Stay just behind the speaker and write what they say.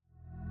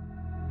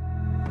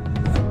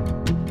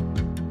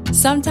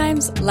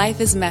Sometimes life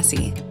is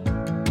messy.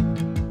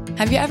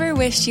 Have you ever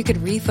wished you could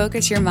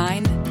refocus your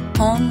mind,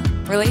 home,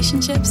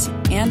 relationships,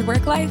 and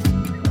work life?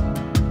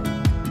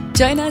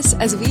 Join us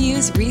as we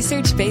use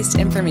research-based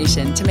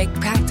information to make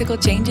practical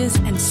changes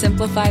and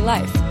simplify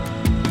life.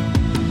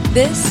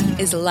 This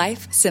is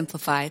Life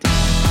Simplified.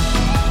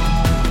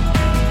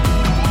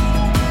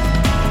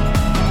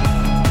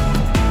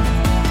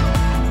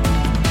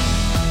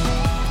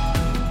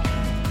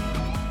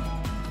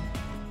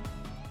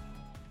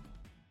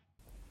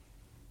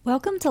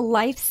 Welcome to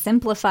Life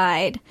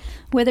Simplified.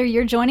 Whether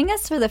you're joining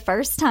us for the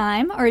first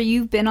time or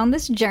you've been on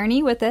this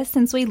journey with us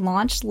since we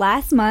launched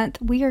last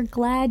month, we are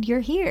glad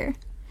you're here.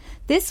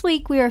 This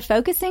week we are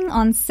focusing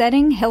on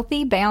setting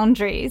healthy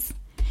boundaries.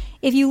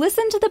 If you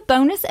listened to the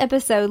bonus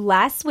episode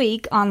last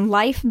week on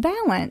life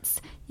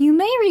balance, you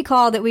may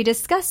recall that we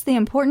discussed the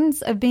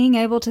importance of being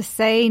able to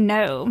say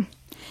no.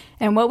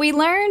 And what we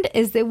learned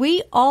is that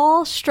we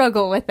all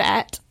struggle with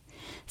that.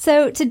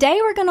 So today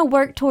we're going to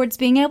work towards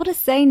being able to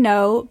say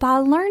no by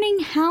learning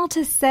how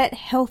to set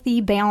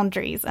healthy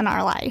boundaries in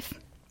our life.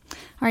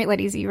 All right,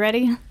 ladies, are you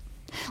ready?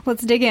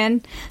 Let's dig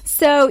in.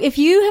 So if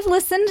you have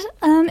listened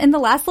in the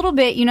last little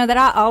bit, you know that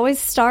I always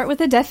start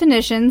with a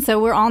definition,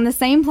 so we're on the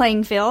same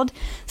playing field.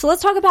 So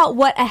let's talk about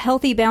what a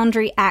healthy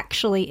boundary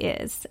actually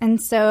is. And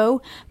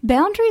so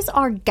boundaries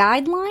are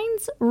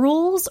guidelines,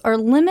 rules, or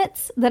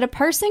limits that a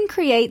person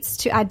creates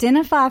to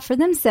identify for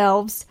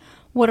themselves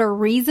what are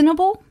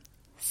reasonable,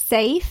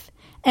 safe,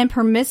 and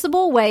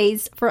permissible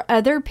ways for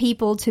other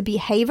people to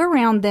behave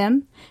around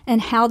them and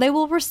how they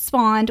will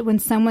respond when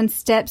someone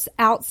steps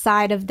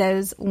outside of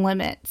those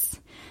limits.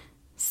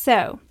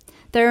 So,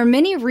 there are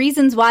many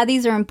reasons why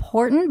these are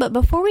important, but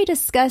before we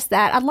discuss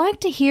that, I'd like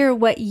to hear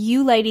what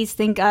you ladies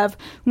think of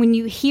when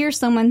you hear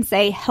someone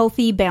say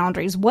healthy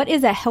boundaries. What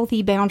is a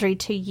healthy boundary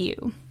to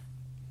you?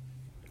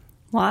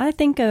 Well, I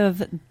think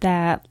of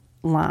that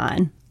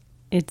line.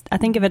 I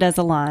think of it as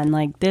a line,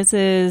 like this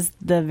is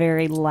the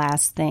very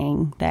last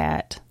thing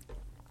that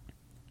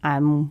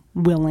I'm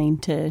willing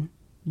to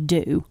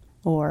do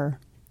or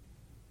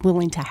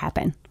willing to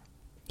happen.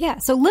 Yeah,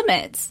 so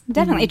limits,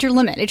 definitely. Mm-hmm. It's your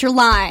limit. It's your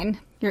line.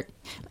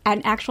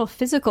 An actual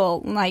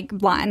physical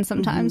line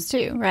sometimes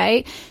too,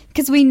 right?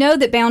 Because we know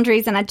that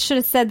boundaries, and I should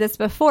have said this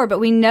before, but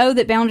we know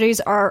that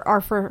boundaries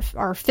are for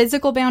our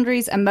physical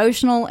boundaries,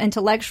 emotional,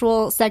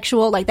 intellectual,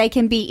 sexual, like they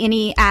can be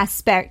any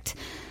aspect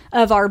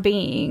of our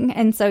being.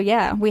 And so,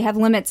 yeah, we have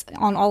limits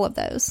on all of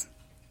those.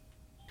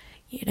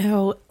 You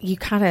know,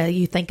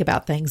 you think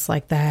about things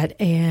like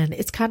that, and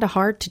it's kind of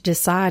hard to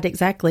decide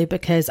exactly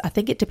because I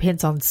think it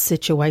depends on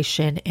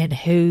situation and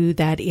who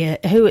that is,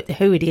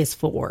 who it is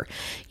for,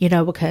 you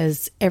know,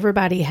 because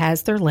everybody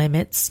has their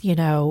limits, you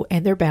know,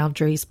 and their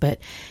boundaries, but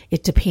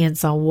it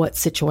depends on what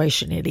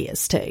situation it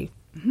is too.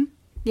 Mm-hmm.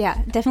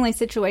 Yeah, definitely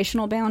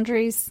situational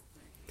boundaries.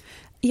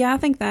 Yeah, I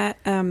think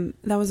that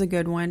that was a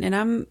good one. And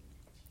I'm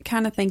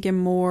kind of thinking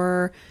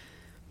more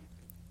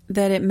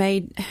that it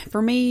made,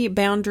 for me,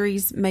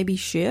 boundaries maybe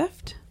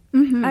shift,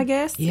 I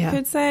guess you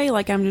could say.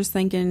 Like, I'm just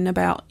thinking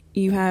about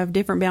you have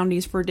different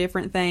boundaries for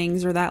different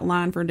things or that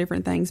line for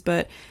different things.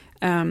 But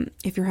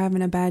if you're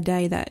having a bad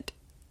day, that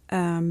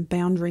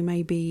boundary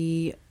may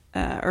be,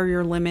 or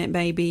your limit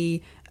may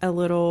be a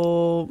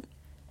little,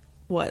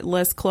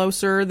 less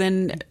closer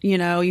than, you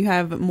know, you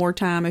have more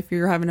time if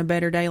you're having a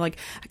better day. Like,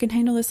 I can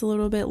handle this a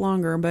little bit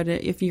longer. But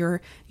if you're,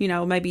 you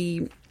know,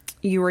 maybe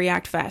you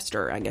react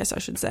faster, I guess I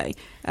should say.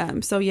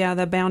 So yeah,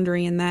 the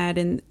boundary in that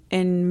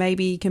and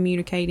maybe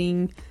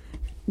communicating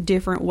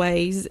different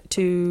ways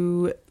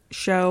to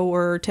show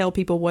or tell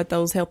people what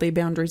those healthy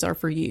boundaries are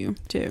for you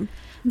too.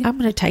 I'm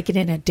going to take it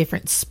in a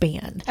different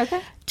spin.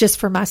 Okay. Just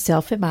for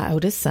myself and my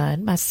oldest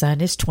son. My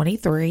son is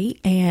 23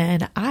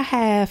 and I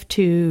have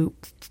to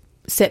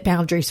set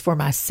boundaries for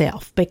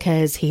myself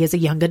because he is a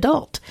young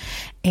adult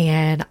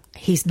and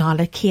he's not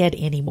a kid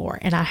anymore.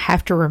 And I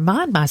have to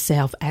remind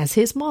myself as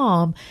his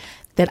mom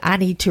that I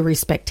need to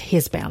respect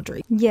his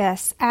boundary.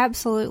 Yes,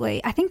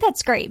 absolutely. I think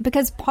that's great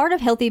because part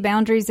of healthy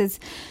boundaries is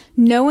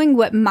knowing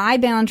what my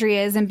boundary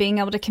is and being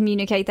able to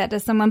communicate that to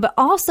someone, but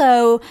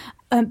also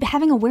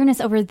having awareness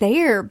over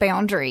their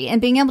boundary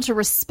and being able to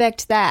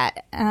respect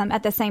that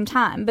at the same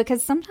time,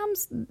 because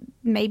sometimes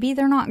maybe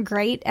they're not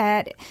great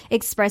at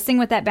expressing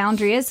what that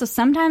boundary is. So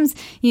sometimes,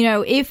 you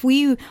know, if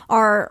we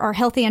are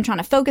healthy and trying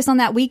to focus on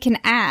that, we can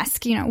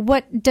ask, you know,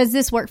 what does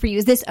this work for you?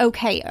 Is this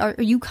okay? Are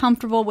you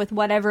comfortable with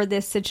whatever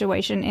this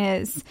situation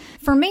is?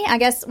 For me, I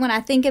guess when I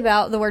think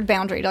about the word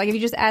boundary, like if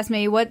you just ask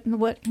me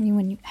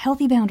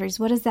healthy boundaries,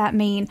 what does that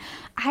mean?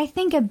 I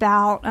think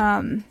about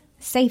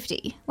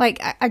safety. Like,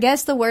 I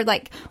guess the word,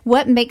 like,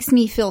 what makes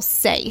me feel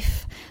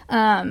safe,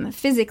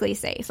 physically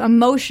safe,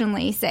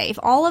 emotionally safe,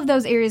 all of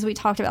those areas we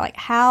talked about, like,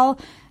 how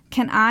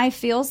can I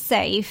feel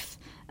safe,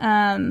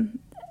 and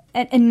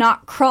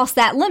not cross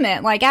that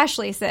limit, like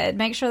Ashley said,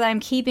 make sure that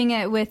I'm keeping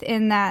it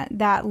within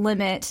that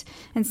limit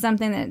and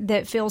something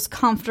that feels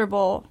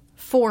comfortable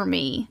for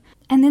me.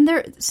 And then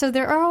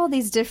there are all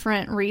these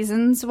different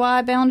reasons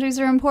why boundaries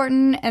are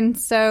important. And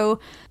so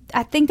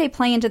I think they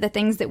play into the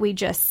things that we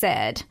just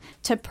said,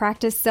 to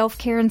practice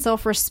self-care and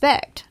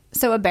self-respect.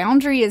 So a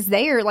boundary is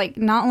there, like,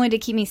 not only to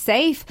keep me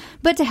safe,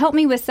 but to help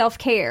me with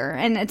self-care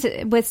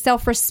and with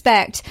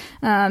self-respect,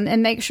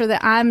 and make sure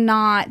that I'm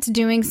not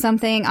doing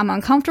something I'm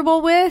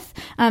uncomfortable with,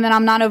 and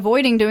I'm not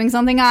avoiding doing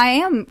something I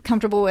am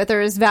comfortable with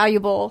or is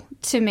valuable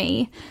to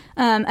me.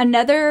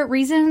 Another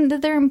reason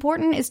that they're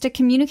important is to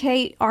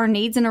communicate our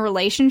needs in a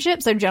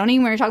relationship. So, Joni,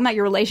 when you're talking about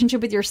your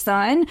relationship with your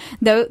son,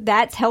 though,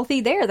 that's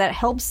healthy there. That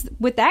helps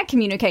with that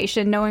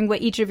communication, knowing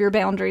what each of your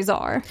boundaries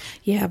are.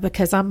 Yeah,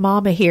 because I'm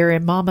mama here,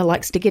 and mama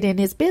likes to get in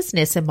his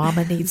business, and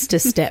mama needs to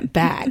step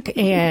back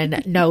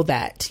and know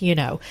that,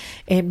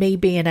 and me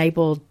being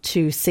able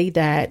to see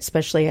that,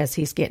 especially as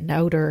he's getting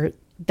older,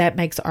 that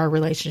makes our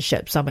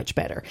relationship so much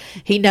better.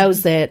 He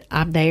knows that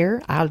I'm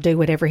there. I'll do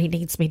whatever he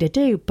needs me to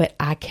do, but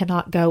I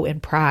cannot go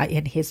and pry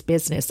in his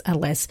business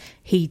unless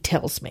he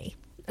tells me.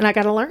 And I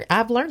got to learn.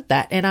 I've learned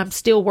that, and I'm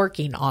still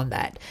working on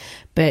that.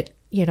 But,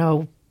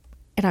 and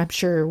I'm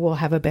sure we'll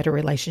have a better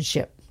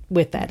relationship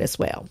with that as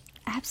well.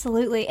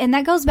 Absolutely. And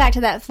that goes back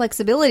to that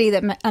flexibility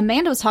that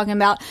Amanda was talking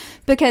about,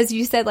 because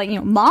you said,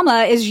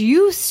 mama is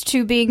used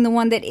to being the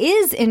one that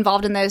is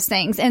involved in those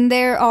things. And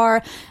there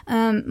are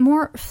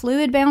more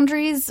fluid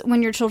boundaries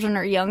when your children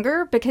are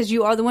younger, because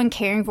you are the one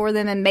caring for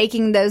them and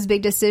making those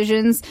big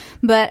decisions.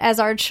 But as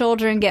our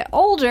children get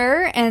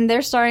older and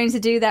they're starting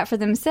to do that for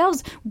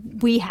themselves,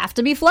 we have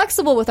to be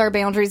flexible with our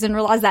boundaries and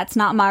realize that's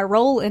not my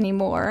role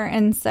anymore.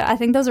 And so I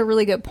think those are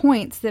really good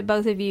points that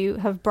both of you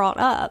have brought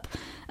up.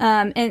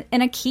 And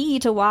a key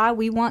to why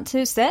we want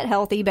to set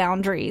healthy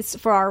boundaries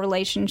for our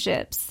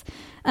relationships.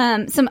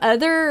 Some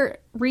other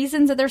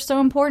reasons that they're so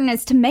important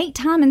is to make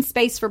time and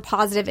space for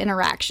positive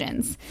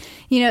interactions.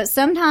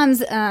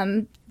 Sometimes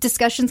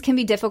discussions can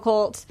be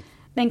difficult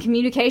and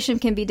communication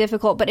can be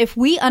difficult, but if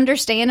we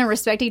understand and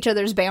respect each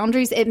other's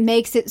boundaries, it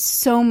makes it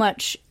so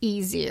much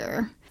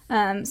easier.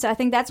 So I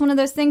think that's one of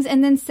those things.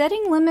 And then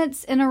setting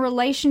limits in a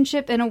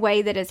relationship in a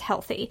way that is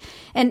healthy.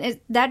 And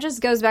that just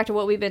goes back to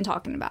what we've been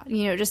talking about.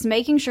 Just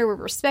making sure we're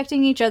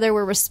respecting each other,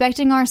 we're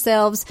respecting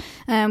ourselves,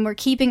 we're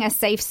keeping a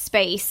safe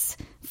space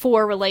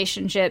for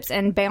relationships,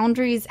 and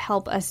boundaries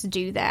help us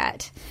do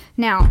that.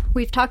 Now,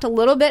 we've talked a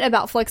little bit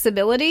about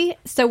flexibility.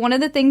 So one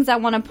of the things I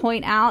want to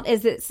point out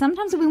is that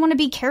sometimes we want to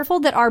be careful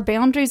that our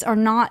boundaries are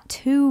not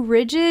too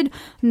rigid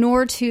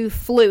nor too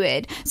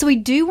fluid. So we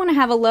do want to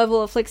have a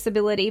level of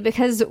flexibility,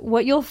 because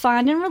what you'll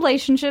find in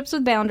relationships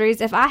with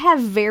boundaries, if I have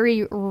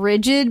very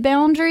rigid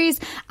boundaries,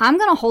 I'm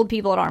going to hold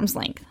people at arm's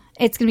length.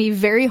 It's going to be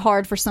very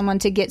hard for someone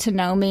to get to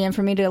know me and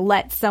for me to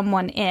let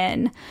someone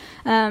in.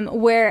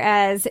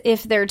 Whereas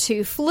if they're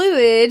too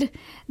fluid,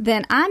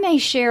 then I may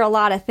share a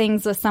lot of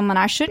things with someone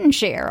I shouldn't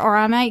share, or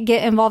I might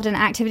get involved in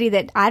an activity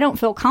that I don't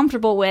feel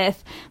comfortable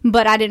with,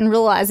 but I didn't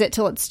realize it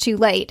till it's too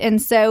late.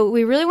 And so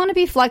we really want to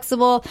be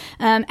flexible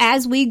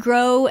as we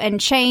grow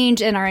and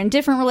change and are in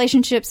different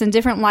relationships and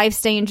different life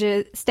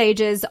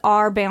stages.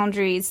 Our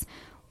boundaries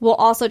will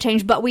also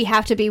change, but we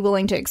have to be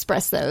willing to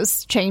express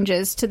those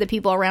changes to the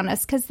people around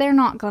us, because they're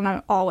not going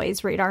to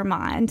always read our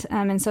mind.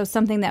 And so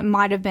something that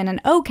might have been an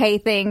okay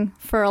thing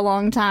for a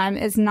long time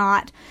is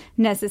not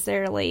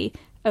necessarily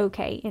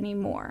okay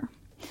anymore.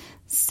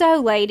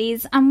 So,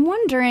 ladies, I'm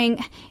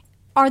wondering,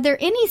 are there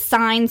any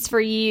signs for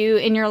you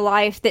in your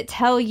life that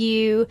tell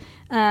you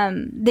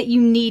that you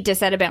need to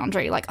set a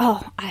boundary? Like,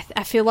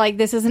 I feel like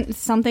this isn't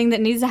something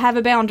that needs to have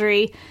a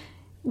boundary.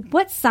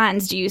 What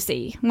signs do you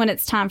see when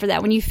it's time for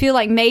that? When you feel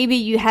like maybe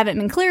you haven't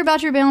been clear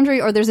about your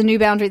boundary, or there's a new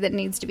boundary that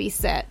needs to be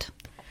set?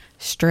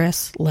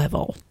 Stress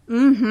level.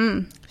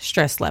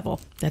 Stress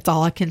level. That's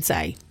all I can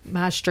say.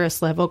 My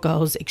stress level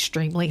goes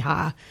extremely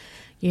high,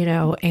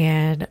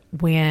 and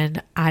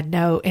when I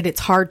know, and it's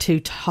hard to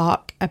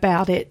talk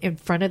about it in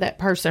front of that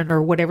person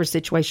or whatever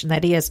situation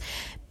that is,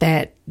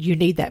 that you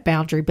need that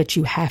boundary, but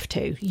you have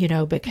to,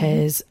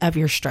 because of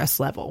your stress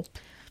level.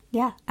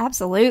 Yeah,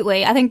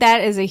 absolutely. I think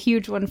that is a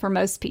huge one for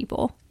most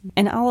people.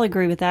 And I'll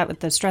agree with that with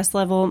the stress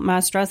level. My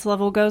stress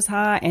level goes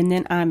high, and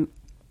then I'm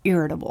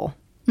irritable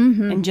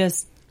and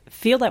just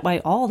feel that way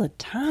all the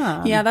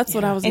time. Yeah, that's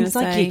what I was going to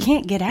say. It's like you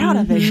can't get out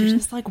of it. You're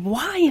just like,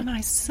 why am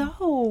I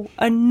so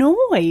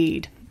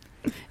annoyed?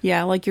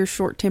 Yeah, like you're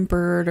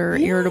short-tempered or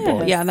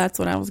irritable. Yeah, that's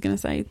what I was going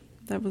to say.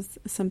 That was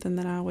something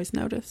that I always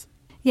notice.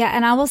 Yeah,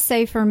 and I will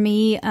say for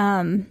me,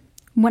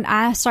 when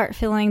I start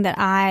feeling that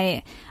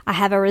I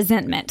have a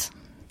resentment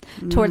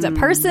towards a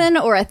person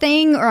or a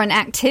thing or an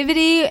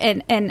activity,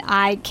 and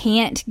I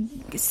can't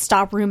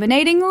stop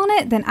ruminating on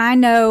it, then I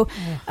know,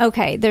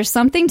 okay, there's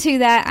something to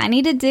that. I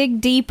need to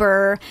dig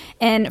deeper.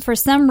 And for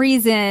some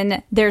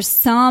reason, there's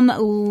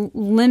some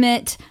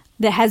limit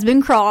that has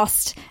been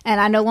crossed, and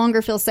I no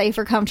longer feel safe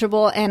or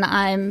comfortable, and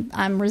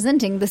I'm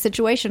resenting the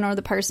situation or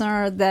the person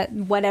or that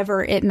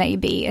whatever it may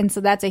be. And so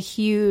that's a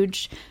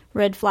huge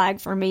red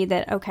flag for me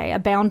that, okay, a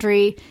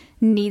boundary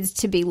needs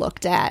to be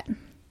looked at.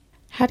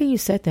 How do you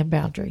set them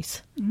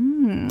boundaries?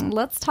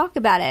 Let's talk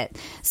about it.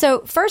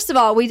 So first of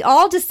all, we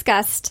all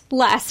discussed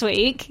last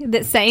week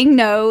that saying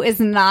no is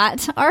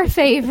not our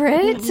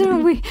favorite.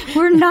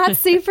 We're not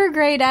super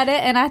great at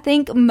it, and I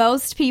think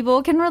most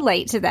people can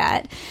relate to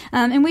that.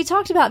 And we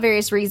talked about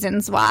various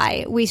reasons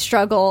why we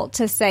struggle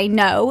to say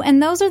no,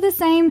 and those are the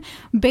same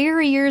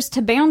barriers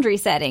to boundary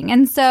setting.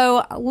 And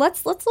so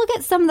let's look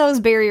at some of those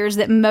barriers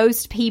that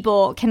most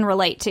people can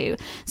relate to.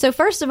 So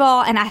first of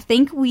all, and I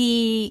think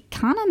we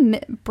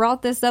kind of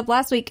brought this up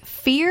last week,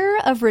 fear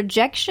of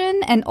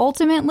rejection and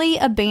ultimately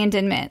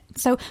abandonment.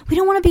 So we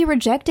don't want to be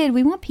rejected.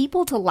 We want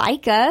people to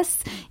like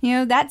us.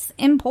 That's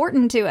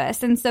important to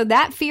us. And so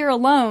that fear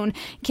alone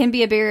can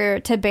be a barrier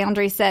to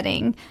boundary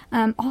setting.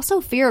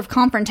 Also fear of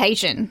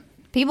confrontation.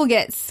 People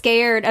get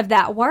scared of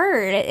that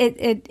word.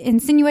 It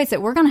insinuates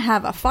that we're going to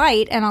have a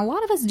fight, and a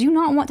lot of us do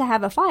not want to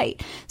have a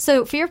fight.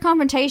 So fear of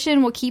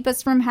confrontation will keep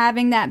us from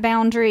having that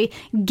boundary.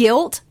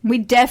 Guilt. We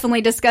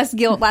definitely discussed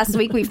guilt last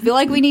week. We feel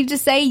like we need to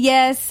say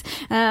yes,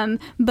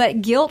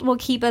 but guilt will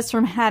keep us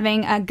from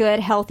having a good,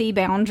 healthy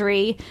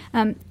boundary.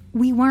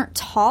 We weren't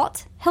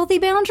taught healthy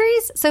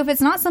boundaries, so if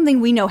it's not something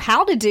we know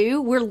how to do,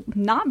 we're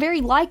not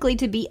very likely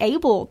to be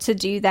able to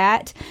do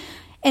that.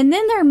 And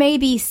then there may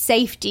be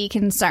safety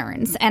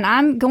concerns. And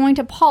I'm going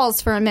to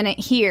pause for a minute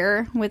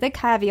here with a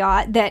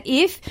caveat that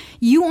if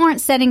you aren't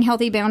setting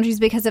healthy boundaries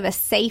because of a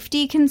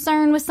safety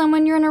concern with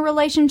someone you're in a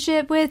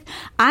relationship with,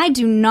 I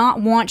do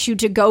not want you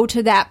to go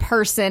to that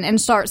person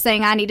and start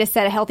saying, I need to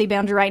set a healthy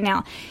boundary right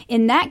now.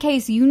 In that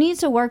case, you need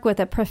to work with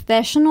a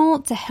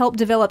professional to help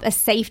develop a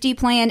safety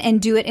plan and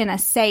do it in a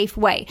safe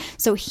way.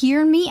 So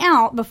hear me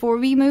out before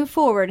we move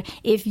forward.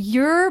 If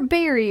your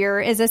barrier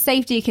is a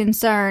safety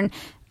concern,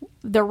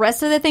 the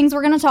rest of the things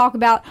we're going to talk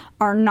about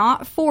are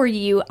not for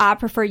you. I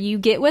prefer you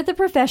get with a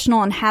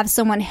professional and have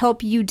someone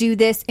help you do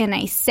this in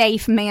a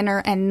safe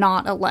manner and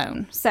not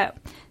alone. So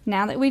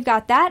now that we've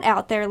got that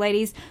out there,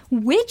 ladies,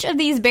 which of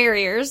these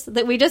barriers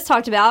that we just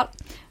talked about,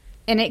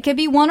 and it could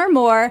be one or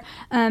more,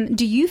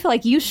 do you feel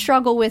like you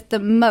struggle with the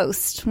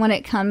most when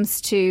it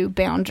comes to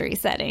boundary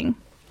setting?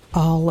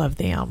 All of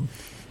them.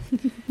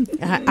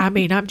 I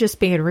mean, I'm just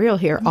being real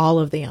here, all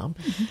of them.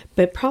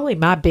 But probably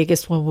my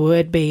biggest one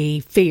would be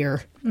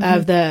fear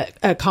of the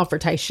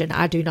confrontation.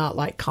 I do not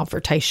like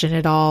confrontation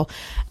at all.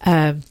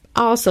 I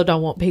also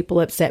don't want people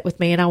upset with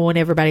me, and I want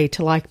everybody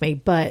to like me.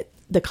 But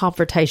the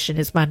confrontation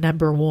is my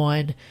number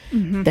one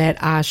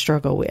that I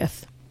struggle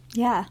with.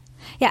 Yeah.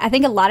 Yeah, I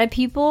think a lot of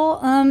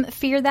people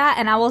fear that.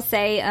 And I will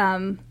say,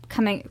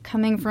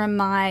 coming from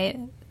my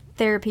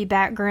therapy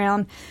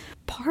background,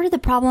 part of the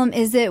problem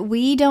is that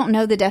we don't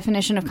know the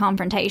definition of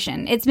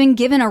confrontation. It's been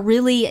given a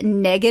really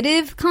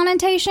negative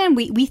connotation.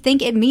 We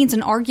think it means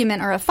an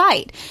argument or a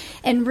fight.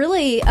 And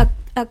really,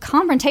 a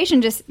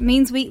confrontation just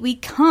means we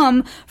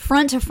come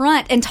front to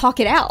front and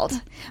talk it out.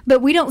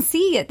 But we don't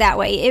see it that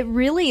way. It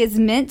really is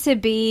meant to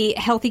be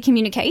healthy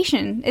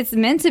communication. It's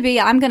meant to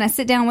be, I'm going to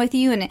sit down with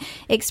you and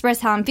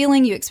express how I'm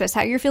feeling. You express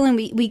how you're feeling.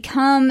 We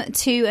come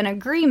to an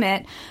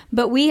agreement,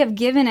 but we have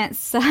given it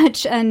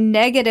such a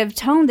negative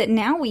tone that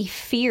now we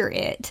fear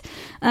it.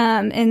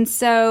 And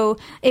so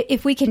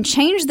if we can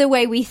change the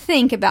way we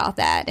think about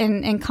that,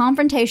 and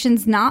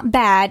confrontation's not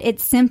bad,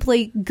 it's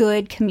simply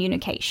good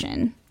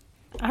communication.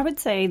 I would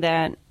say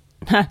that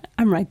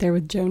I'm right there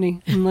with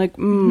Joni. I'm like,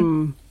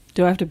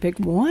 do I have to pick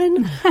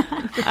one?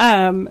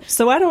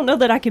 So I don't know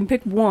that I can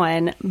pick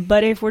one,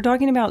 but if we're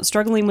talking about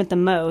struggling with the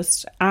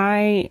most,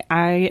 I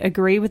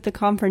agree with the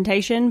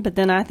confrontation, but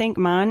then I think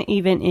mine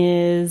even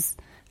is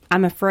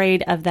I'm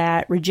afraid of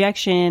that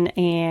rejection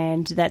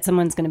and that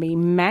someone's going to be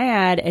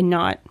mad and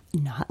not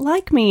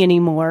like me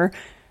anymore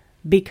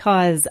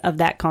because of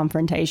that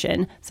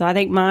confrontation. So I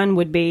think mine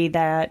would be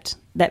that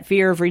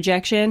fear of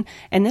rejection,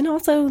 and then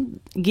also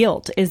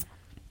guilt is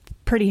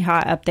pretty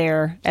high up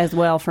there as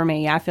well for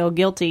me. I feel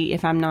guilty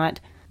if I'm not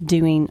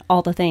doing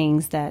all the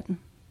things that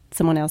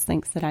someone else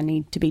thinks that I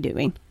need to be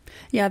doing.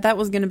 Yeah, that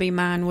was going to be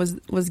mine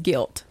was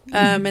guilt.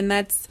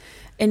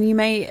 And you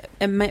may,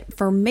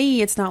 for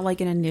me, it's not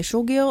like an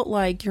initial guilt.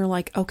 Like you're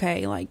like,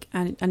 okay, like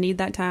I need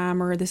that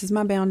time, or this is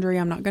my boundary.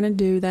 I'm not going to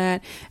do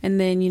that. And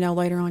then,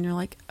 later on you're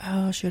like,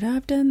 oh, should I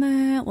have done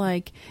that?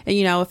 Like, and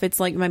if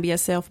it's like maybe a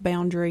self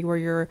boundary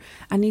where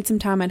I need some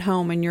time at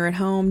home, and you're at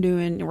home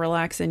doing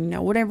relaxing,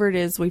 whatever it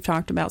is we've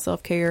talked about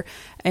self-care.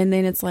 And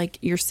then it's like,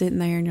 you're sitting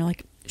there and you're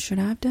like, should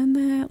I have done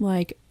that?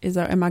 Like,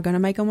 am I going to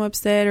make them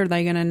upset? Or are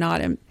they going to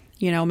not,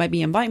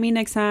 maybe invite me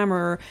next time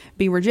or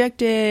be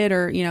rejected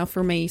or,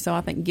 for me. So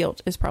I think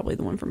guilt is probably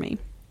the one for me.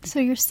 So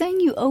you're saying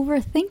you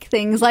overthink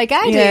things like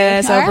I do.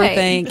 Yes, All overthink.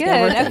 Right, good.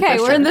 Overthink, okay,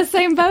 for we're sure. in the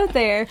same boat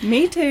there.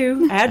 Me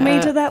too. Add me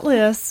to that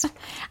list.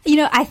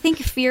 I think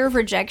fear of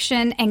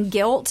rejection and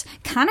guilt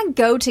kind of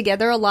go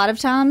together a lot of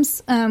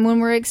times when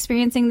we're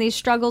experiencing these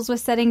struggles with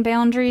setting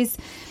boundaries.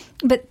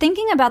 But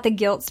thinking about the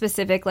guilt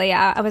specifically,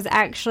 I was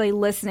actually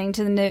listening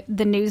to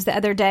the news the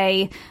other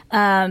day,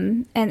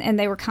 and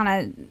they were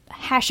kind of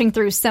hashing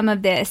through some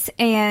of this.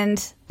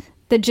 And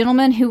the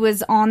gentleman who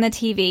was on the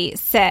TV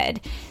said,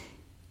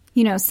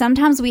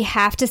 sometimes we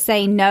have to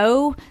say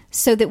no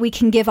so that we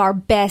can give our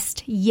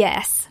best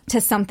yes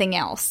to something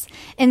else.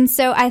 And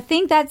so I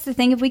think that's the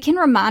thing. If we can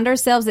remind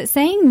ourselves that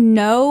saying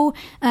no,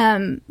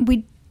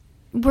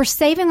 we're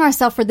saving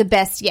ourselves for the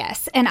best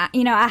yes. And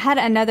I had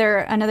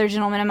another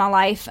gentleman in my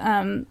life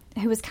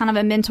who was kind of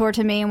a mentor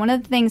to me. And one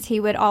of the things he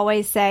would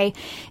always say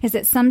is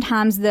that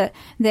sometimes that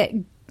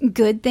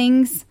good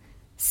things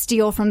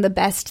steal from the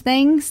best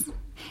things.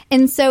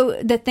 And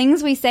so the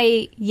things we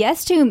say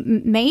yes to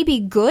may be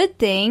good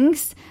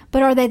things,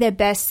 but are they the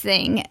best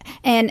thing?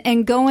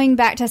 And going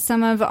back to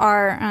some of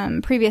our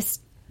previous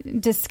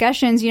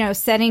discussions,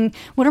 setting,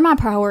 what are my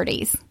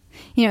priorities?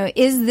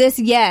 Is this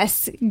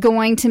yes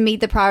going to meet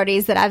the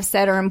priorities that I've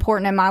said are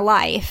important in my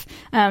life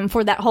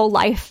for that whole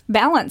life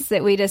balance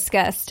that we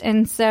discussed?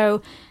 And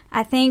so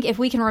I think if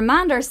we can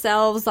remind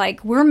ourselves,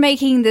 like, we're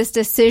making this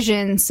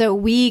decision so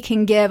we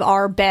can give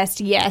our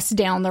best yes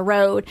down the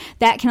road,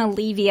 that can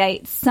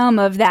alleviate some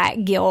of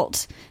that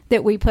guilt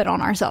that we put on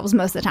ourselves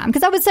most of the time.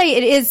 Because I would say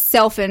it is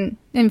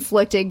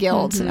self-inflicted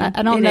guilt. Mm-hmm.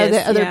 I don't know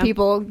that other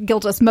people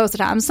guilt us most of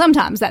the time.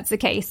 Sometimes that's the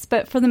case,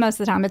 but for the most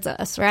of the time, it's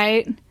us,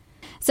 right?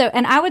 So,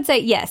 and I would say,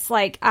 yes,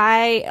 like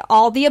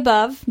all the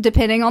above,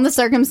 depending on the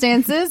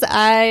circumstances.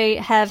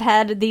 I have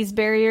had these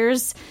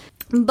barriers,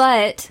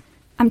 but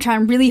I'm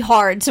trying really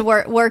hard to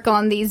work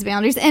on these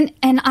boundaries. And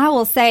I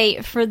will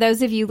say, for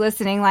those of you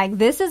listening, like,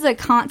 this is a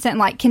constant,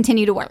 like,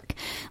 continue to work.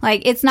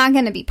 Like, it's not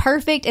going to be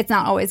perfect. It's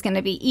not always going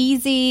to be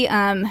easy.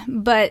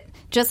 But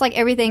just like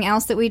everything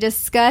else that we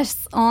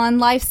discuss on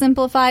Life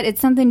Simplified, it's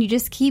something you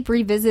just keep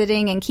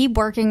revisiting and keep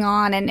working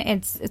on. And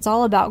it's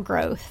all about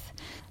growth.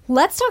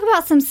 Let's talk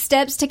about some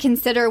steps to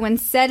consider when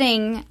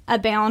setting a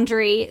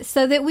boundary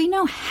so that we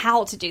know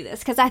how to do this.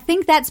 Because I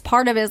think that's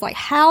part of it, is like,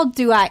 how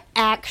do I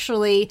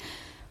actually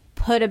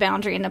put a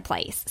boundary into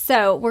place?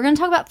 So we're going to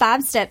talk about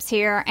 5 steps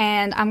here,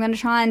 and I'm going to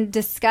try and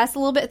discuss a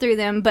little bit through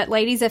them. But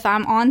ladies, if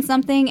I'm on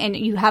something and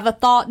you have a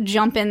thought,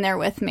 jump in there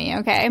with me,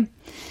 okay?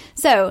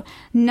 So,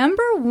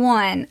 number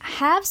 1,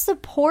 have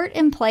support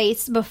in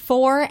place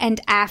before and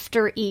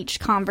after each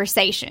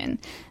conversation.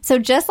 So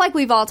just like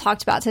we've all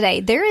talked about today,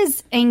 there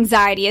is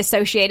anxiety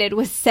associated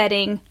with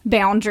setting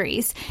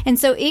boundaries. And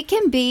so it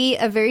can be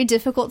a very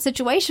difficult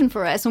situation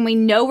for us when we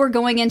know we're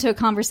going into a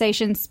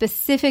conversation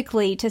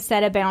specifically to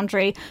set a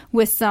boundary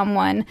with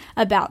someone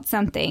about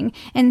something.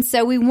 And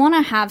so we want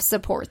to have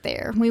support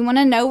there. We want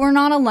to know we're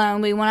not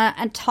alone. We want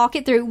to talk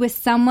it through with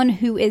someone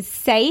who is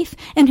safe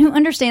and who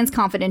understands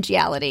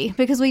confidentiality,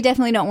 because we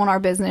definitely don't want our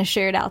business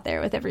shared out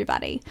there with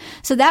everybody.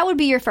 So that would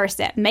be your first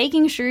step,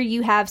 making sure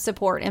you have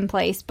support in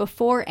place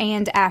before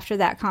and after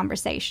that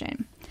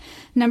conversation.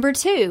 Number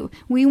 2,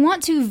 we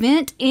want to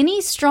vent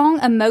any strong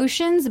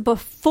emotions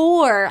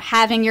before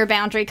having your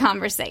boundary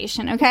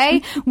conversation,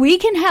 okay? We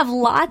can have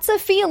lots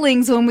of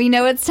feelings when we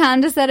know it's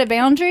time to set a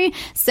boundary.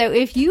 So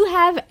if you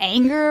have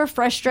anger,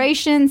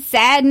 frustration,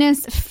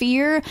 sadness,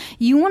 fear,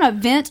 you want to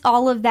vent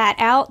all of that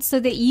out so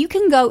that you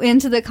can go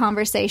into the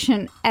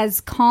conversation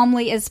as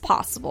calmly as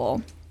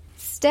possible.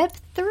 Step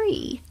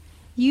 3,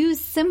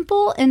 use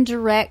simple and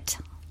direct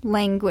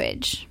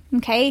language.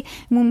 Okay,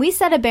 when we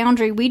set a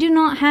boundary, we do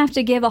not have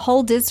to give a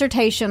whole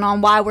dissertation on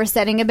why we're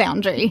setting a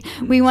boundary.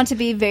 We want to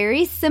be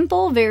very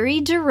simple,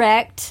 very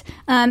direct,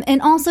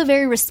 and also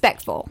very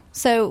respectful.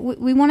 So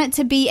we want it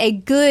to be a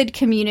good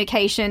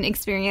communication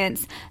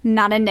experience,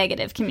 not a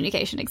negative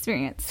communication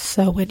experience.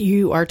 So when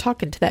you are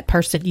talking to that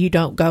person, you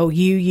don't go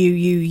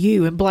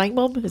you, and blame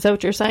them? Is that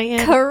what you're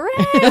saying?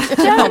 Correct,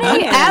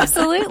 Johnny.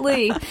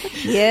 Absolutely.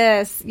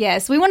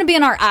 Yes. We want to be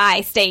in our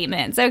I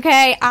statements,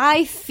 okay?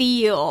 I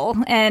feel,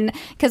 and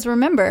because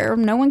remember,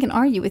 no one can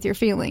argue with your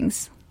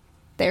feelings.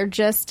 They're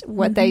just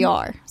what they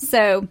are.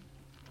 So,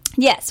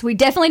 yes, we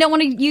definitely don't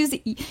want to use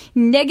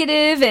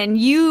negative and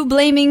you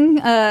blaming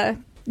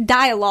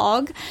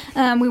dialogue.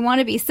 We want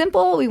to be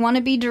simple, we want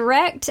to be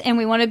direct, and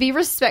we want to be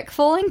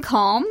respectful and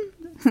calm.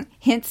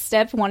 Hence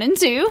step 1 and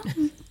 2.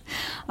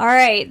 All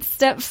right,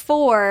 step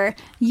 4,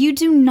 you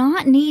do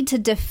not need to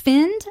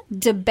defend,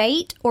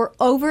 debate, or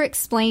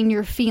over-explain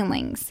your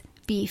feelings.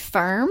 Be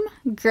firm,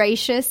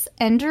 gracious,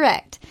 and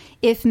direct.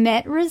 If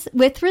met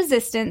with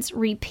resistance,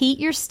 repeat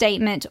your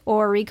statement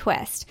or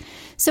request.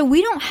 So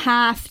we don't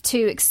have to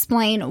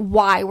explain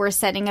why we're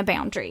setting a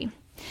boundary.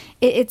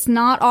 It's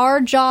not our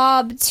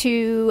job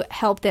to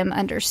help them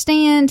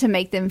understand, to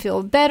make them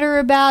feel better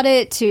about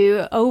it,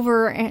 to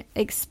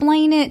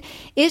over-explain it.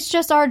 It's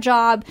just our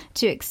job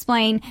to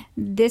explain,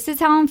 this is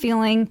how I'm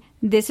feeling,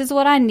 this is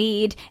what I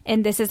need,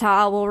 and this is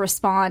how I will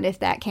respond if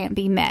that can't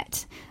be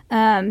met.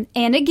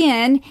 And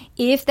again,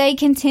 if they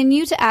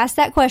continue to ask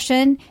that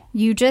question,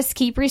 you just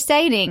keep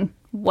restating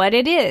what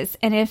it is.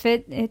 And if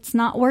it's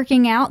not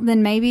working out,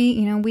 then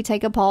maybe, we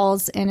take a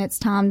pause and it's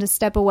time to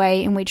step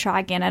away and we try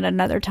again at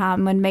another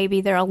time when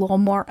maybe they're a little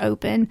more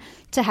open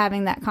to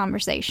having that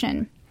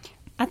conversation.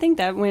 I think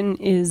that one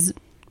is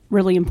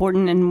really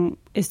important. And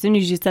as soon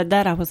as you said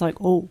that, I was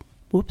like, oh,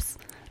 whoops.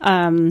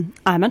 I'm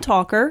a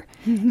talker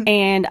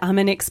and I'm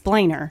an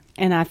explainer.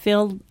 And I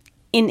feel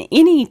in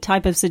any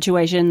type of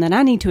situation that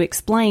I need to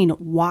explain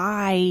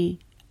why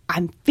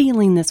I'm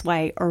feeling this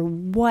way, or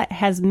what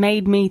has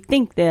made me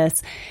think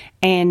this.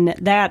 And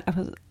that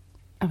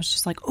I was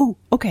just like, oh,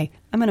 okay,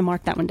 I'm going to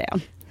mark that one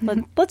down.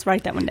 Let's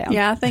write that one down.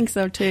 Yeah, I think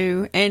so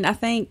too. And I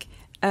think,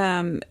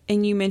 and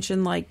you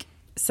mentioned like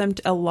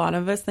a lot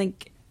of us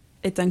think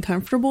it's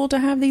uncomfortable to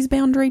have these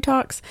boundary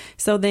talks.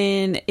 So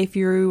then if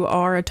you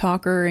are a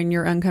talker and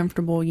you're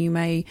uncomfortable, you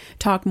may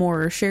talk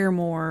more or share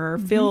more or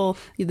feel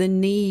the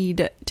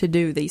need to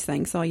do these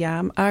things. So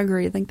yeah, I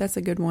agree. I think that's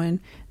a good one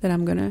that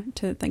I'm going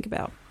to think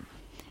about.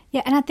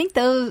 Yeah, and I think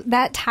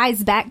that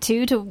ties back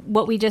to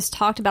what we just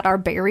talked about, our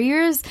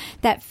barriers,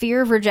 that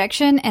fear of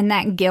rejection and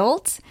that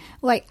guilt.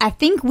 Like, I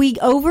think we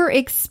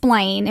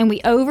over-explain and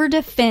we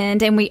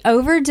over-defend and we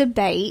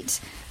over-debate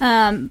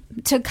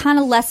to kind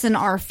of lessen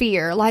our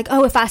fear. Like,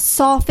 oh, if I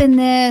soften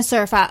this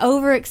or if I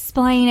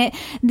over-explain it,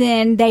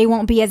 then they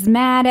won't be as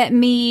mad at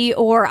me,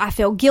 or I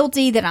feel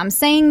guilty that I'm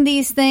saying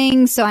these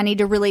things, so I need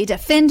to really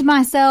defend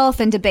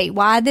myself and debate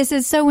why this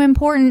is so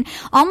important.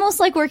 Almost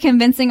like we're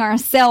convincing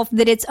ourselves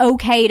that it's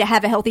okay to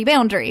have a healthy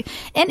boundary.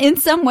 And in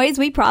some ways,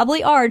 we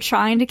probably are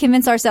trying to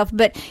convince ourselves,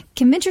 but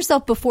convince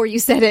yourself before you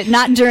said it,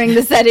 not during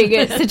the setting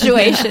it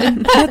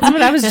situation. That's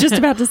what I was just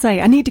about to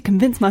say. I need to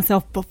convince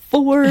myself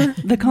before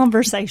the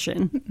conversation.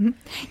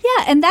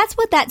 Yeah, and that's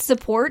what that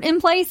support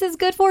in place is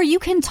good for. You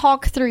can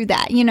talk through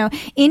that. You know,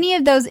 any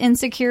of those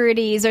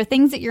insecurities or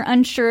things that you're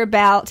unsure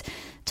about,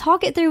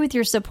 talk it through with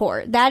your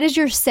support. That is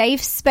your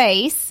safe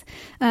space,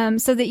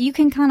 so that you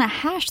can kind of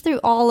hash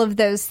through all of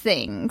those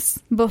things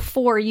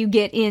before you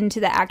get into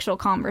the actual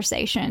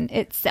conversation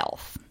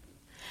itself.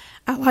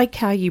 I like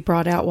how you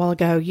brought out a while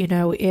ago, you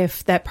know,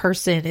 if that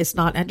person is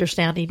not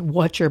understanding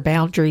what your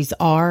boundaries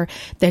are,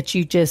 that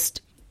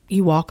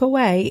you walk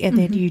away and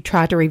then you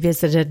try to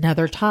revisit it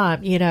another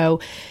time. You know,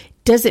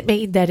 doesn't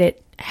mean that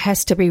it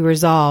has to be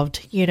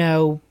resolved, you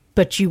know,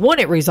 but you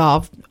want it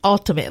resolved.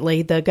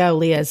 Ultimately, the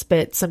goal is,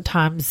 but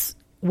sometimes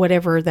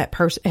whoever that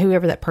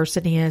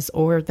person is,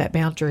 or that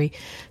boundary,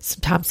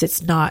 sometimes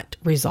it's not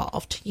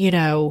resolved. You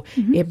know,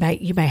 you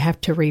may have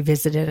to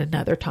revisit it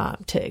another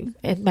time too.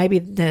 And maybe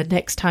the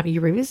next time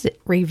you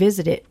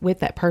revisit it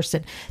with that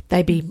person,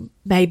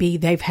 maybe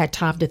they've had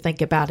time to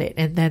think about it.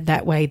 And then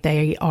that way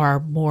they are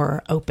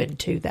more open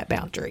to that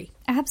boundary.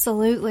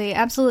 Absolutely.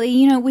 Absolutely.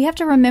 You know, we have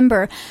to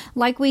remember,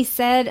 like we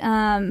said,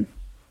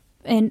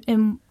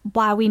 and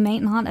why we may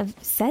not have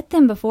set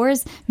them before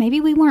is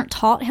maybe we weren't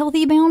taught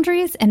healthy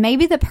boundaries, and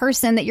maybe the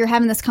person that you're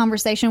having this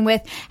conversation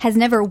with has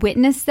never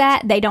witnessed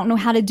that. They don't know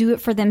how to do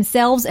it for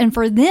themselves, and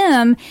for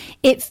them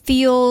it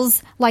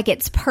feels like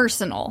it's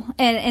personal,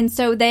 and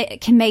so they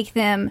can make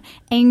them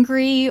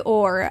angry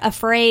or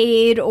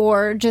afraid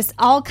or just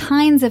all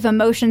kinds of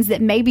emotions that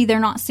maybe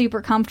they're not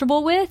super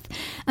comfortable with.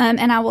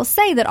 And I will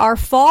say that our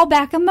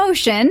fallback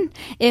emotion,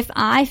 if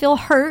I feel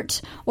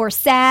hurt or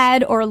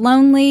sad or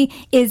lonely,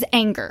 is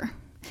anger.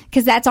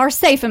 Because that's our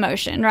safe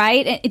emotion,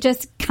 right? It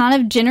just kind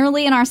of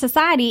generally in our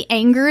society,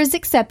 anger is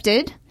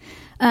accepted,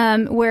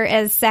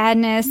 whereas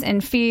sadness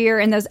and fear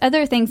and those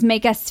other things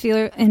make us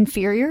feel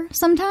inferior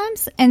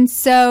sometimes. And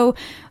so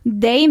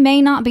they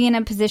may not be in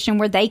a position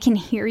where they can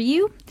hear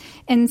you.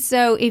 And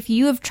so if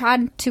you have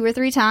tried 2 or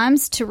 3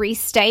 times to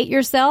restate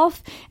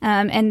yourself,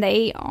 and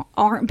they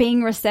aren't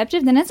being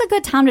receptive, then it's a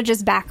good time to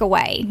just back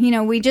away. You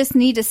know, we just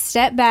need to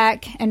step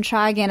back and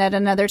try again at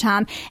another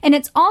time. And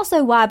it's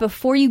also why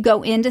before you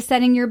go into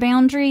setting your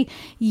boundary,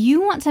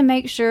 you want to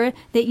make sure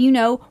that you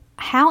know,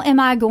 how am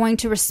I going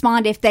to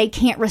respond if they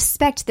can't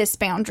respect this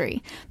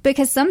boundary?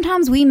 Because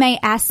sometimes we may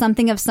ask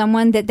something of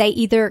someone that they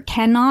either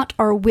cannot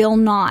or will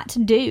not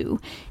do.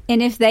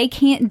 And if they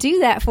can't do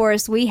that for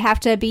us, we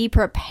have to be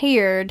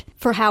prepared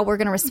for how we're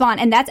going to respond.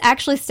 And that's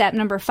actually step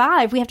number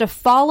 5. We have to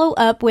follow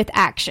up with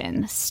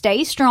action.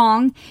 Stay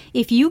strong.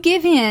 If you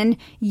give in,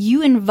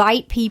 you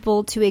invite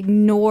people to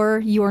ignore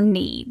your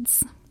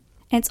needs.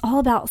 It's all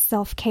about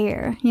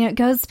self-care. You know, it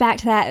goes back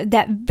to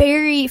that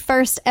very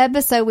first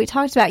episode we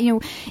talked about. You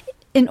know,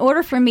 in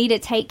order for me to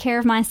take care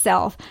of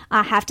myself,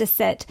 I have to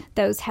set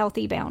those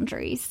healthy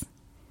boundaries.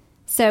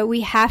 So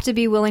we have to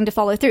be willing to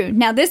follow through.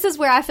 Now, this is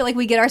where I feel like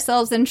we get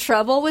ourselves in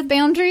trouble with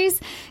boundaries,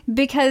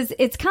 because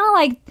it's kind of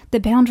like the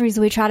boundaries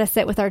we try to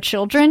set with our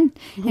children.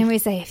 And we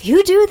say, if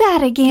you do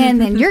that again,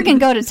 then you're going to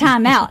go to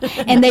timeout.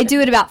 And they do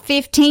it about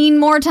 15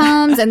 more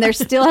times and they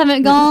still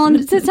haven't gone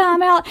to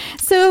timeout.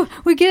 So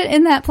we get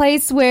in that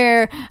place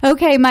where,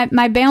 okay,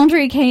 my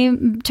boundary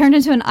turned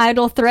into an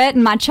idle threat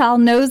and my child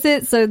knows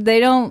it, so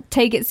they don't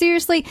take it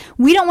seriously.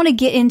 We don't want to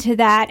get into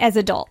that as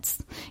adults.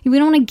 We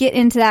don't want to get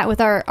into that with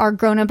our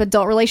grown-up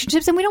adult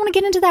relationships, and we don't want to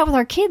get into that with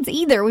our kids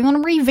either. We want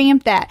to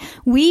revamp that.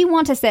 We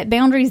want to set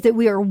boundaries that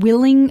we are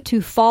willing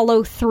to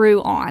follow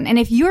through on. And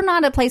if you're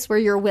not at a place where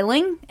you're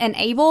willing and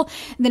able,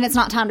 then it's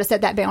not time to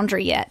set that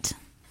boundary yet.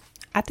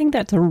 I think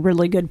that's a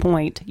really good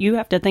point. You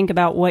have to think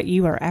about what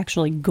you are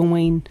actually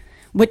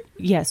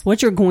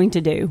what you're going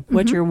to do,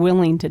 what you're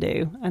willing to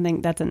do. I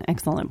think that's an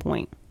excellent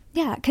point.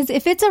 Yeah, because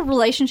if it's a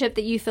relationship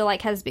that you feel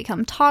like has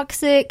become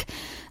toxic,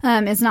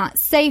 is not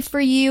safe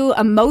for you,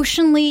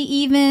 emotionally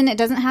even, it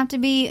doesn't have to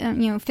be,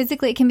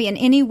 physically, it can be in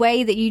any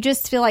way that you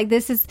just feel like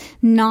this is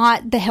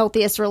not the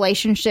healthiest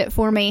relationship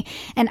for me,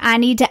 and I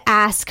need to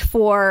ask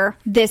for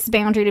this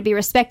boundary to be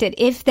respected.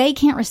 If they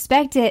can't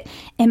respect it,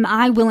 am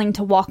I willing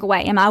to walk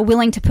away? Am I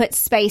willing to put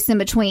space in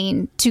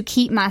between to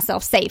keep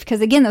myself safe?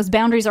 Because again, those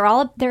boundaries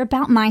they're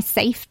about my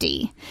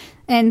safety.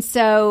 And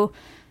so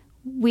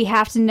we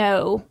have to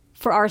know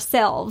for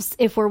ourselves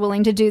if we're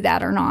willing to do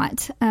that or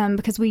not,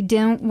 because we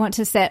don't want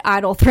to set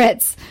idle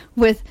threats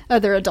with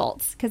other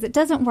adults because it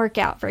doesn't work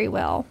out very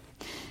well.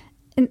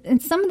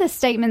 And some of the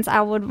statements I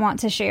would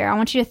want to share, I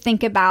want you to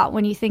think about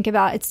when you think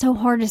about it's so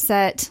hard to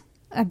set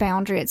a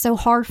boundary. It's so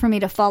hard for me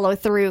to follow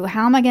through.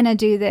 How am I going to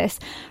do this?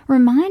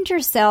 Remind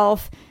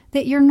yourself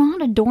that you're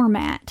not a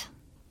doormat.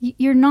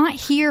 You're not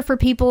here for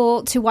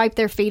people to wipe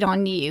their feet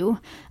on you,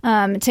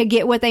 to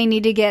get what they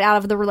need to get out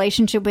of the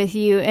relationship with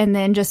you and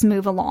then just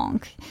move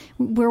along.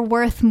 We're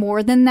worth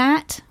more than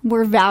that.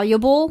 We're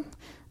valuable.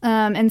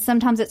 And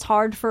sometimes it's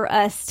hard for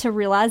us to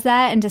realize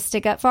that and to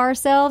stick up for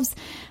ourselves.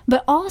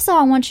 But also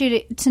I want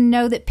you to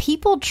know that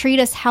people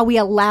treat us how we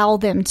allow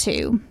them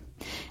to.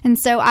 And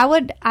so I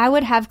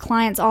would have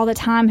clients all the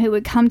time who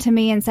would come to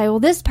me and say, well,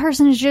 this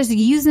person is just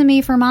using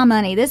me for my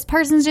money. This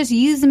person's just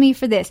using me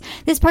for this.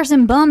 This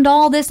person bummed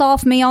all this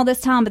off me all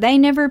this time, but they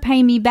never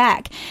pay me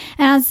back.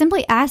 And I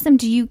simply ask them,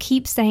 do you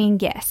keep saying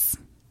yes?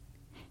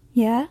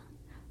 Yeah.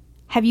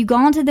 Have you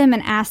gone to them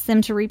and asked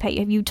them to repay you?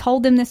 Have you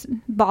told them this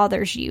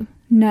bothers you?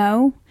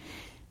 No.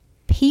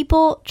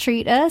 People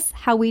treat us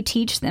how we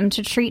teach them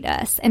to treat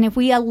us. And if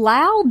we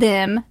allow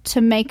them to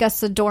make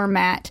us a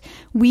doormat,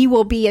 we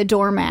will be a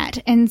doormat.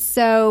 And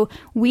so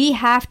we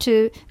have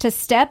to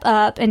step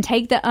up and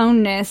take the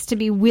onus to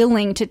be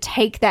willing to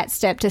take that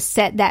step to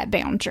set that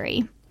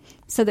boundary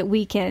so that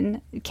we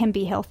can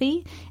be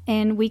healthy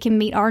and we can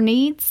meet our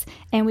needs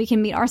and we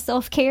can meet our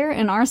self-care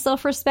and our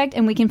self-respect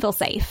and we can feel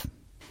safe.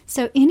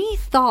 So any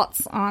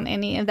thoughts on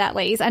any of that,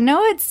 ladies? I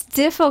know it's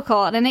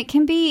difficult and it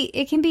can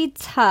be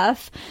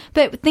tough,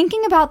 but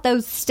thinking about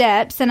those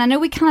steps, and I know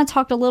we kind of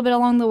talked a little bit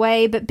along the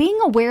way, but being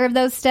aware of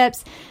those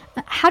steps,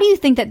 how do you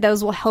think that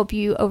those will help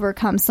you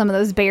overcome some of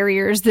those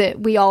barriers that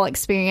we all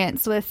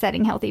experience with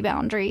setting healthy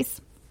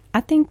boundaries? I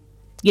think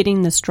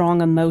getting the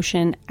strong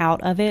emotion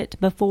out of it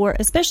before,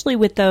 especially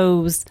with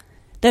those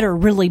that are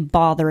really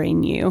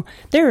bothering you.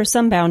 There are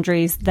some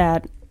boundaries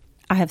that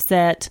I have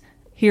set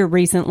here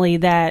recently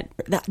that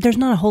there's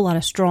not a whole lot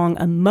of strong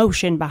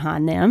emotion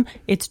behind them.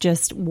 It's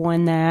just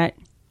one that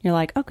you're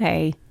like,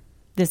 okay,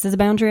 this is a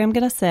boundary I'm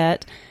going to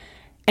set.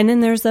 And then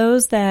there's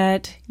those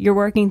that you're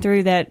working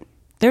through that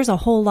there's a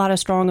whole lot of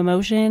strong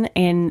emotion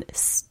and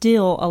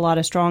still a lot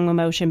of strong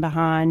emotion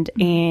behind,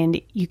 and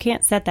you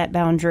can't set that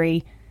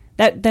boundary.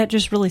 That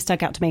just really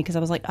stuck out to me because I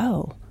was like,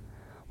 oh,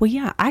 well,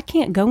 yeah, I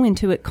can't go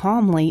into it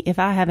calmly if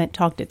I haven't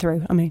talked it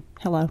through. I mean,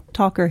 hello,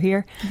 talker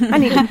here. I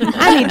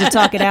need to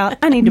talk it out.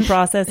 I need to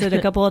process it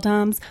a couple of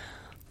times.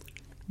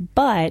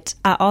 But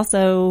I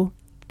also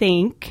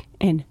think,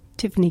 and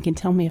Tiffany can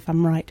tell me if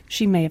I'm right.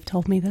 She may have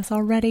told me this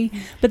already.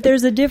 But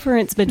there's a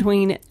difference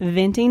between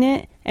venting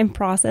it and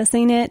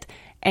processing it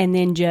and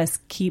then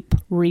just keep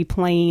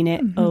replaying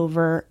it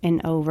over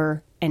and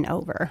over and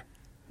over.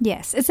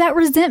 Yes, it's that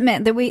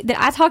resentment that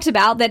I talked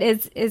about that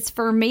is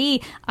for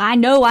me. I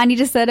know I need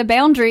to set a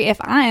boundary if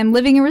I am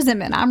living in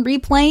resentment. I'm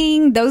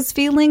replaying those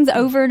feelings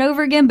over and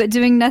over again, but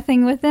doing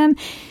nothing with them.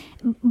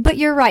 But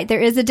you're right. There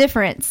is a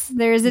difference.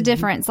 There is a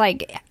difference.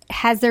 Like,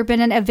 has there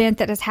been an event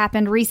that has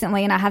happened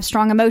recently and I have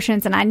strong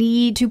emotions and I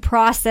need to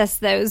process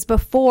those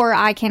before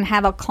I can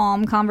have a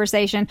calm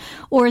conversation?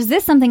 Or is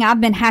this something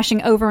I've been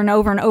hashing over and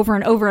over and over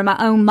and over in my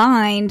own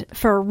mind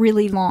for a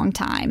really long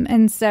time?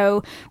 And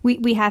so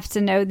we have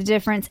to know the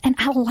difference. And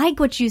I like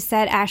what you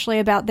said, Ashley,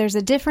 about there's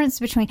a difference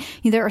between,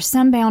 there are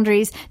some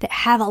boundaries that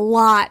have a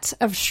lot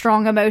of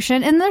strong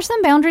emotion, and there's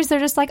some boundaries that are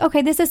just like,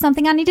 okay, this is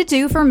something I need to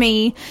do for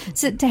me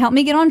to help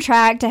me get on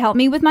track, to help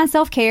me with my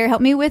self-care,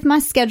 help me with my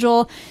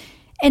schedule.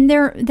 And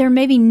they're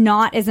maybe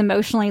not as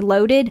emotionally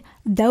loaded.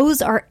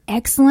 Those are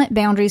excellent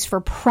boundaries for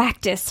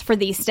practice for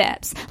these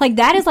steps. Like,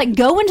 that is like,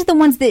 go into the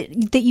ones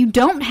that you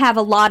don't have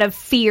a lot of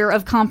fear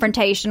of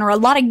confrontation or a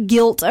lot of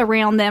guilt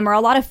around them or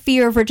a lot of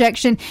fear of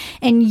rejection,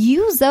 and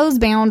use those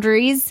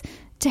boundaries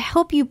to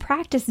help you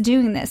practice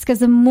doing this. Because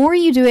the more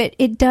you do it,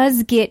 it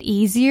does get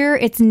easier.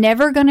 It's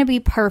never going to be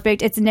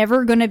perfect. It's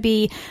never going to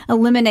be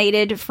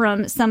eliminated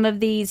from some of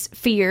these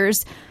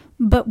fears.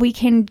 But we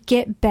can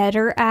get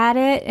better at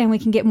it and we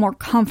can get more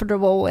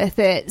comfortable with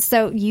it.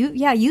 So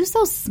use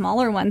those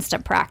smaller ones to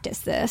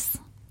practice this.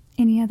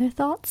 Any other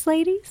thoughts,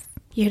 ladies?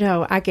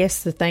 I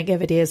guess the thing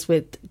of it is,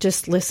 with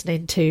just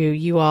listening to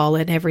you all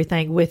and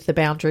everything with the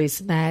boundaries,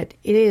 that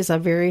it is a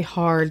very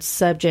hard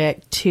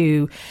subject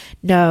to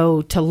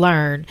know, to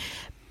learn.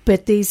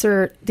 But these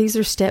are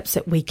steps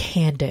that we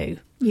can do,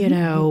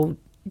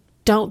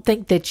 Don't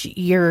think that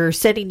you're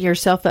setting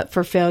yourself up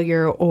for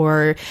failure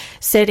or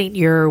setting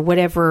your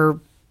whatever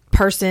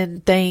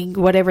person, thing,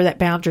 whatever that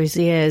boundaries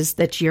is,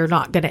 that you're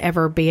not going to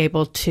ever be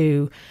able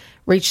to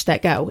reach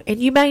that goal. And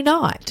you may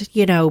not,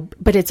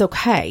 but it's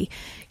okay.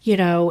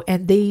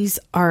 And these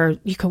are,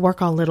 you can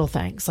work on little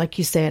things. Like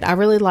you said, I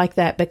really like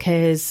that,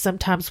 because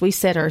sometimes we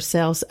set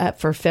ourselves up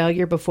for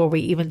failure before we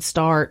even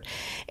start.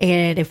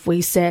 And if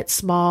we set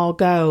small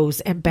goals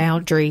and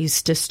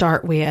boundaries to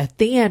start with,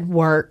 then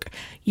work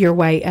your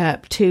way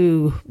up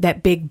to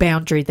that big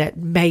boundary that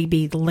may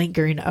be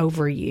lingering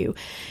over you,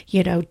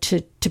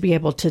 to be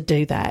able to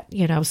do that,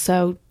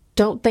 so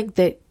don't think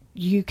that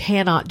you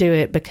cannot do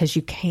it because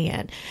you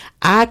can.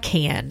 I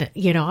can,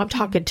 I'm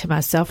talking to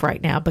myself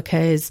right now,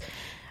 because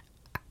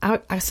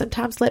I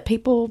sometimes let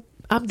people,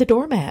 I'm the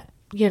doormat,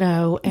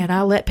 and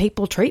I let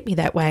people treat me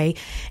that way.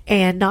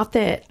 And not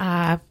that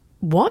I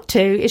want to,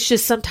 it's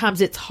just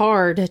sometimes it's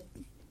hard.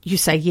 You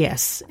say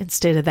yes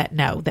instead of that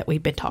no that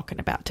we've been talking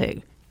about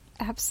too.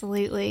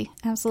 Absolutely.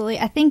 Absolutely.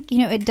 I think,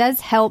 it does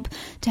help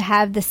to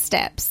have the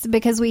steps,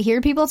 because we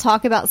hear people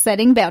talk about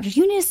setting boundaries.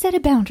 You need to set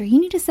a boundary.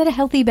 You need to set a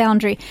healthy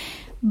boundary.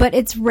 But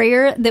it's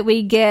rare that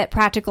we get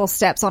practical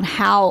steps on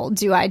how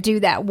do I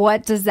do that?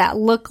 What does that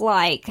look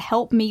like?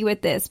 Help me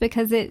with this,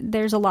 because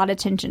there's a lot of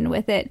tension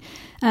with it.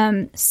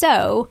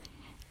 So,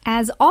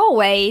 as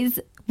always,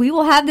 we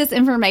will have this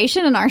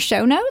information in our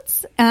show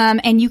notes,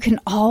 and you can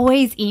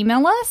always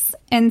email us.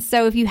 And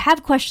so if you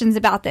have questions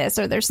about this,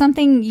 or there's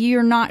something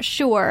you're not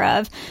sure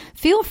of,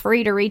 feel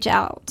free to reach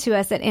out to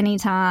us at any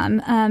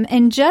time.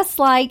 And just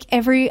like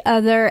every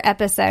other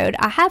episode,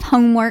 I have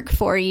homework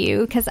for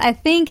you, because I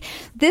think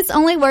this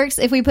only works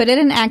if we put it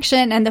in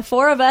action, and the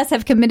four of us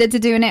have committed to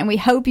doing it, and we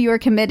hope you are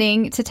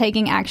committing to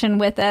taking action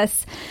with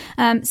us.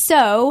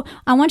 So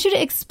I want you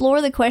to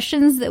explore the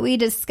questions that we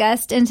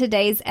discussed in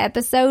today's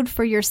episode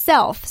for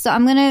yourself. So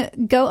I'm going to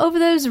go over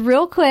those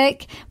real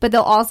quick, but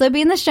they'll also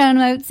be in the show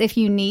notes if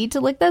you need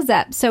to look those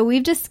up. So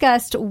we've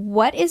discussed,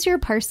 what is your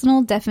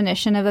personal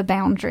definition of a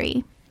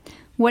boundary?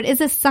 What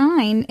is a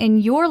sign in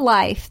your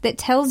life that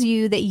tells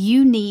you that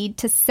you need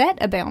to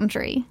set a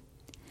boundary?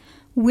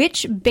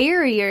 Which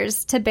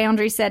barriers to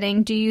boundary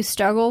setting do you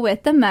struggle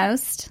with the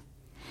most?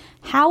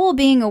 How will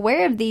being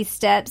aware of these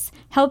steps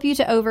help you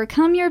to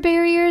overcome your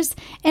barriers?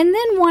 And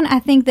then one I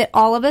think that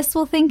all of us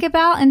will think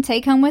about and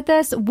take home with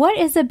us: what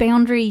is a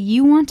boundary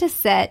you want to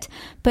set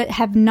but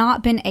have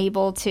not been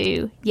able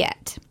to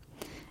yet?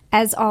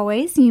 As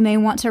always, you may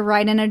want to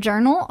write in a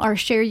journal or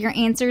share your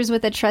answers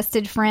with a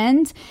trusted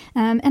friend.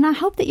 And I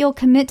hope that you'll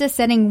commit to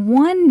setting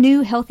one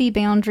new healthy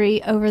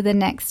boundary over the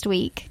next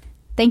week.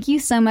 Thank you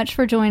so much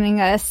for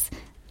joining us.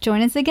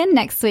 Join us again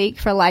next week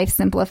for Life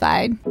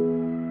Simplified.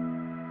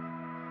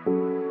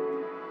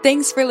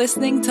 Thanks for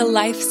listening to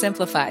Life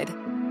Simplified.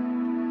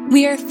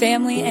 We are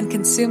family and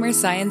consumer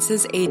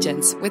sciences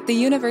agents with the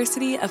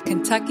University of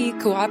Kentucky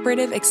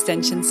Cooperative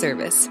Extension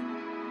Service.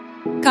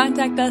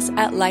 Contact us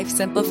at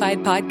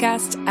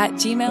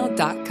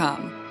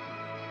lifesimplifiedpodcast@gmail.com.